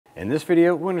In this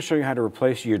video, we're going to show you how to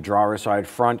replace your driver's side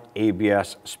front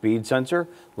ABS speed sensor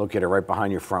located right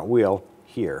behind your front wheel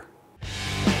here.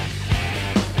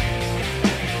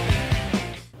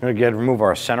 I'm going to remove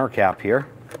our center cap here.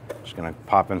 Just going to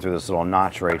pop in through this little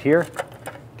notch right here.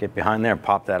 Get behind there and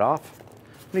pop that off.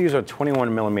 I'm going to use a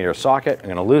 21mm socket. I'm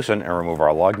going to loosen and remove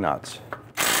our lug nuts.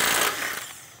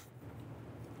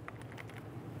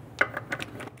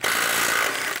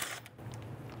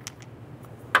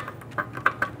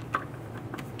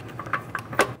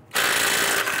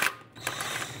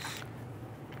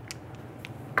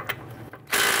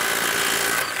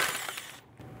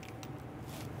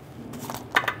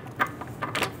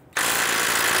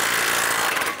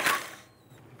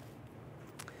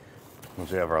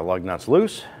 Once we have our lug nuts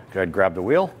loose, go ahead and grab the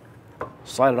wheel,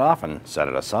 slide it off and set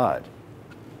it aside.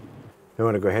 We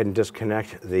want to go ahead and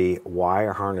disconnect the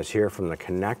wire harness here from the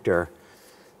connector.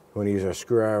 We want to use our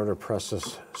screwdriver to press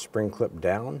this spring clip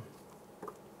down.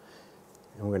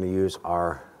 And we're going to use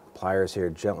our pliers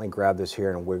here, gently grab this here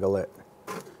and wiggle it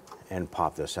and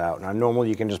pop this out. Now normally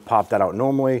you can just pop that out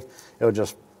normally, it'll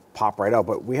just pop right out,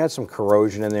 but we had some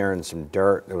corrosion in there and some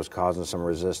dirt that was causing some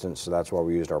resistance, so that's why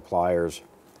we used our pliers.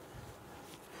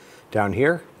 Down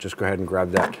here, just go ahead and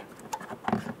grab that,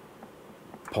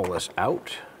 pull this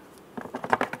out.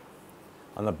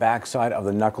 On the back side of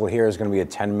the knuckle here is going to be a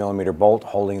 10mm bolt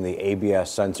holding the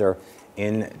ABS sensor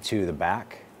into the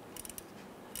back.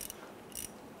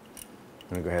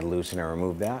 I'm going to go ahead and loosen and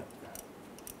remove that.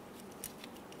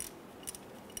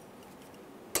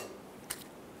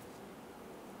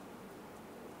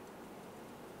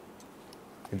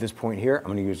 At this point here,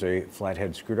 I'm going to use a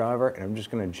flathead screwdriver and I'm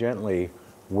just going to gently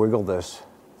wiggle this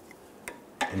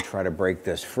and try to break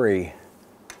this free.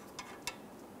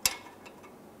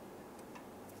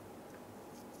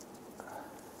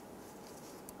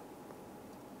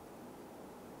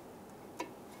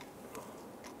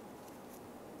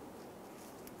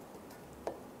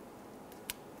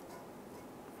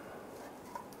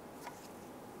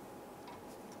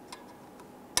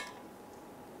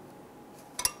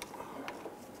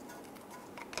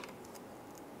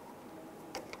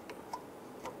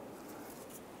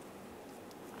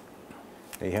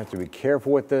 Now you have to be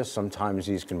careful with this. Sometimes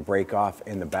these can break off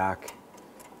in the back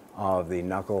of the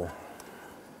knuckle,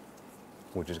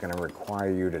 which is going to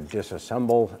require you to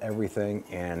disassemble everything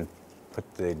and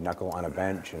put the knuckle on a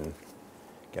bench and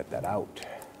get that out.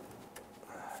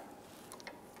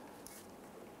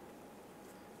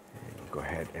 And go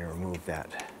ahead and remove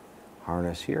that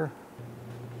harness here.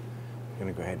 I'm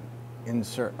going to go ahead and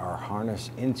insert our harness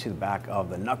into the back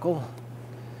of the knuckle.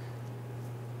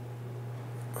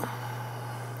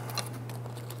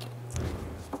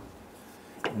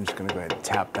 I'm just going to go ahead and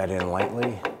tap that in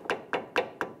lightly.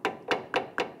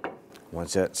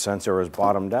 Once that sensor is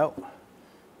bottomed out,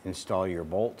 install your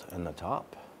bolt in the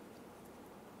top.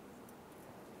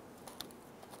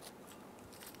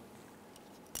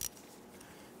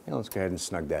 And let's go ahead and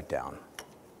snug that down.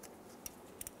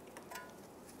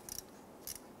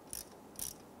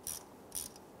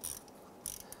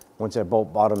 Once that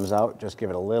bolt bottoms out, just give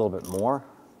it a little bit more.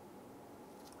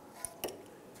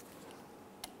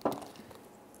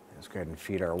 Go ahead and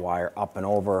feed our wire up and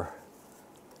over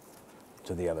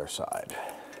to the other side.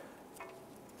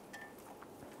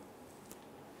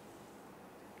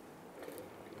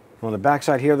 On the back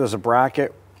side here, there's a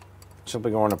bracket.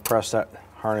 Simply going to press that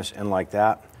harness in like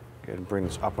that. Go ahead and bring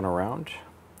this up and around.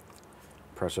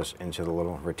 Press this into the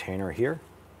little retainer here.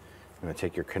 I'm going to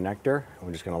take your connector, and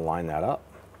we're just going to line that up.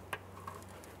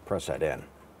 Press that in.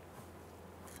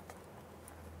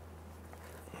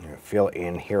 You're going to feel it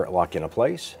in here, lock into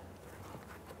place.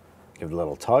 Give it a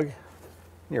little tug, and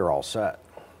you're all set.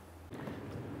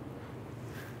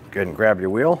 Go ahead and grab your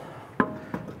wheel,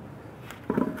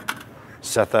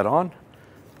 set that on.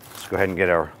 Let's go ahead and get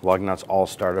our lug nuts all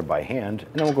started by hand,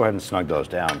 and then we'll go ahead and snug those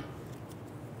down.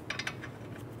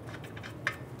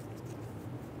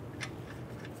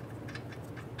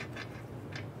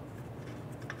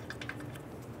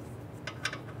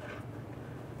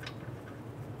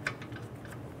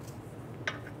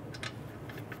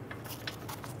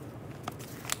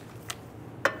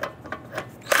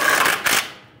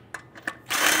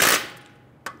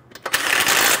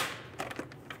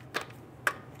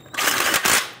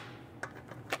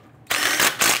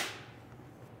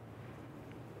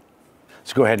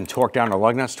 Let's go ahead and torque down our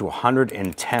lug nuts to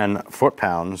 110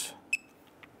 foot-pounds.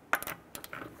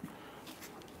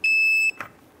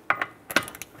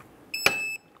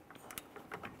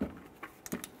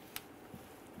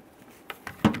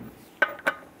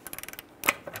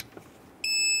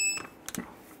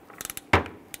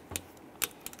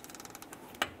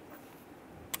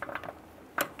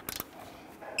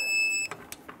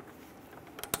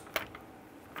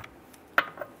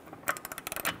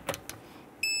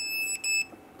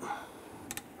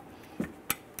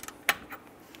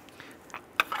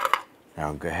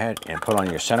 Now go ahead and put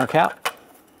on your center cap.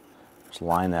 Just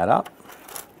line that up.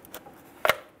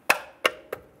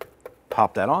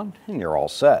 Pop that on and you're all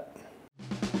set.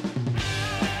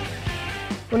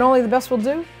 When only the best will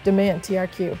do, demand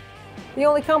TRQ. The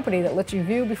only company that lets you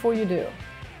view before you do.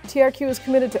 TRQ is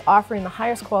committed to offering the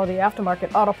highest quality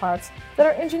aftermarket auto parts that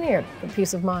are engineered for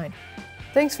peace of mind.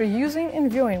 Thanks for using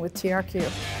and viewing with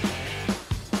TRQ.